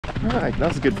All right, that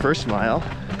was a good first mile.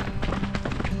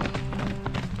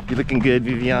 You looking good,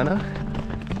 Vivana?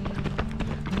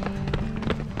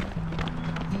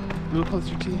 A little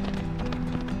closer to you.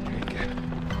 There you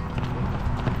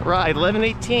go. Right,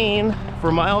 11:18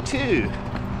 for mile 2.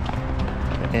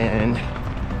 And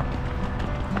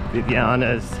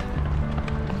Viviana's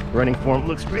running form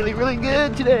looks really, really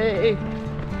good today.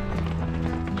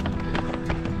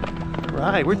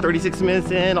 Right, we're 36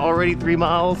 minutes in, already 3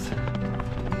 miles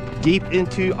deep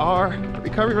into our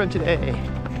recovery run today.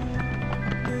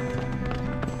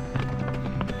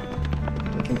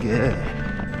 Looking good.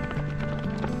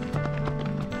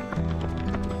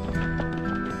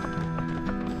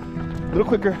 A little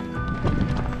quicker.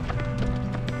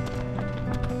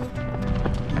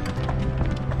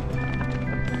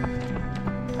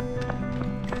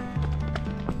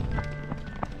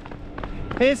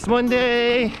 It's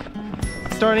Monday,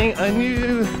 starting a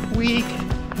new week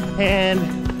and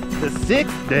the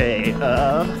 6th day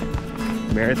of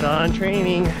marathon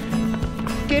training.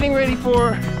 Getting ready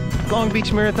for Long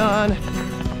Beach Marathon.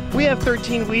 We have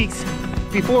 13 weeks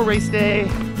before race day,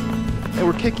 and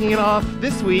we're kicking it off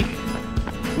this week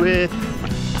with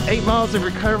 8 miles of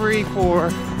recovery for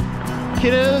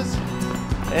kiddos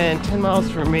and 10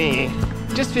 miles for me.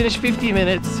 Just finished 50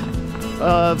 minutes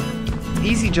of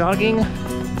easy jogging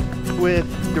with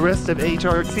the rest of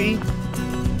AHRC.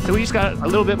 So we just got a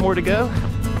little bit more to go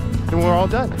and we're all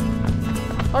done.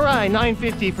 All right,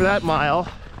 9:50 for that mile.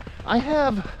 I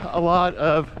have a lot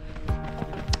of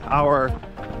our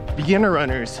beginner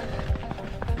runners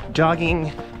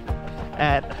jogging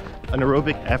at an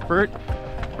aerobic effort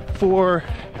for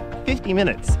 50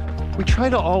 minutes. We try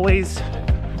to always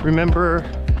remember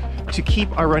to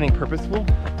keep our running purposeful.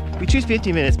 We choose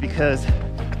 50 minutes because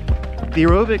the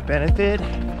aerobic benefit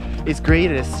is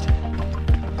greatest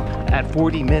at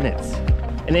 40 minutes.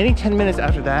 And any 10 minutes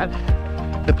after that,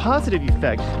 the positive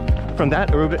effect from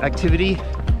that aerobic activity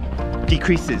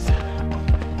decreases.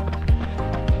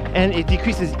 And it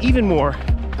decreases even more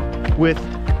with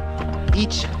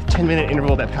each 10-minute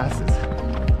interval that passes.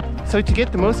 So to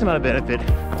get the most amount of benefit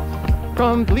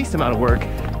from the least amount of work,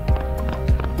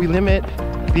 we limit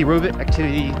the aerobic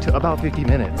activity to about 50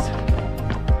 minutes.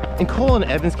 In Cole and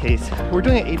Evan's case, we're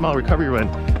doing an 8-mile recovery run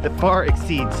that far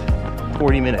exceeds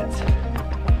 40 minutes.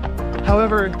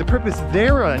 However, the purpose of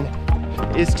their run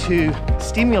is to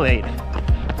stimulate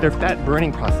their fat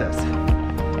burning process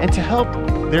and to help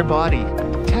their body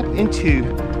tap into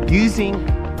using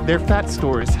their fat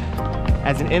stores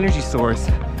as an energy source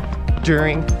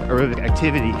during aerobic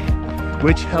activity,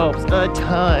 which helps a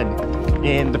ton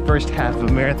in the first half of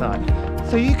a marathon.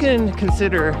 So you can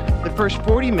consider the first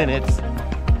 40 minutes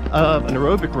of an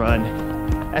aerobic run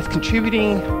as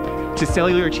contributing to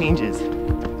cellular changes,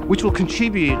 which will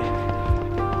contribute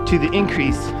to the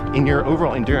increase in your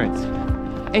overall endurance.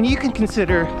 And you can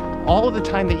consider all of the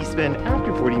time that you spend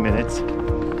after 40 minutes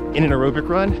in an aerobic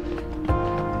run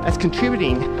as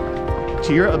contributing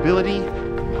to your ability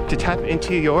to tap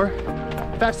into your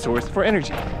fat source for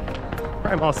energy. All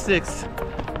right, mile 6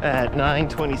 at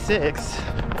 9:26.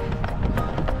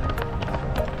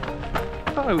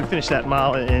 Oh, we finished that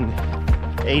mile in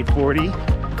 8:40.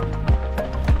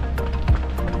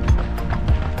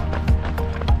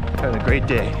 Having a great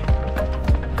day.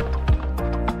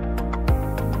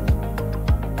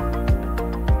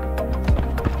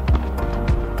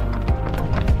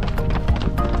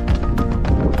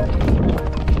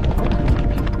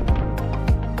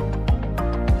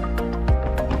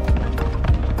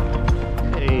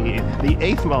 Hey, the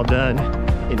 8th mile done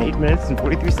in 8 minutes and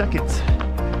 43 seconds.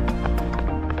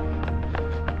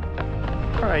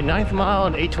 All right, 9th mile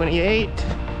in 8:28.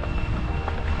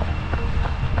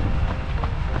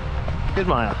 Good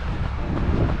mile.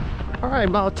 All right,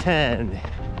 mile 10,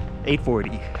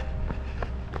 8:40.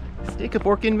 Stick a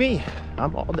fork in me.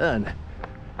 I'm all done.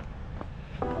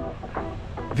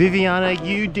 Viviana,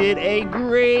 you did a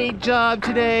great job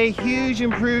today. Huge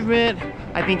improvement.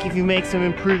 I think if you make some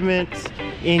improvements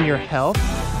in your health,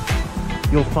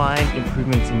 you'll find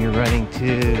improvements in your running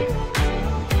too.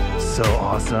 So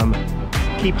awesome.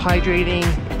 Keep hydrating,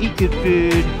 eat good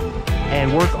food,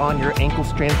 and work on your ankle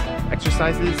strength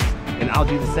exercises, and I'll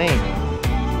do the same.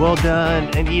 Well done,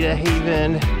 Anita,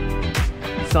 Haven,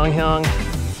 Songhyung.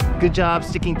 Good job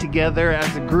sticking together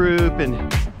as a group and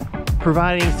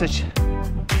providing such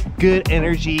good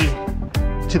energy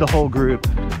to the whole group.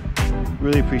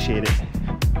 Really appreciate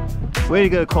it. Way to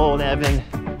go, Cole and Evan.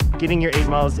 Getting your 8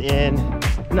 miles in,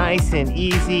 nice and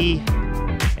easy,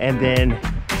 and then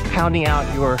pounding out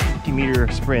your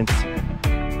 50-meter sprints.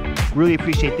 Really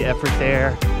appreciate the effort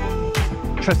there.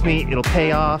 Trust me, it'll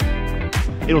pay off.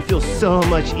 it'll feel so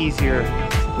much easier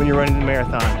when you're running the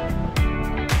marathon.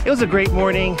 It was a great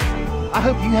morning. I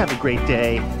hope you have a great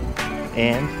day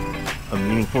and a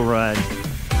meaningful run.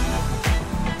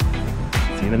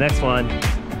 See you in the next one.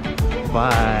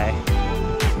 Bye.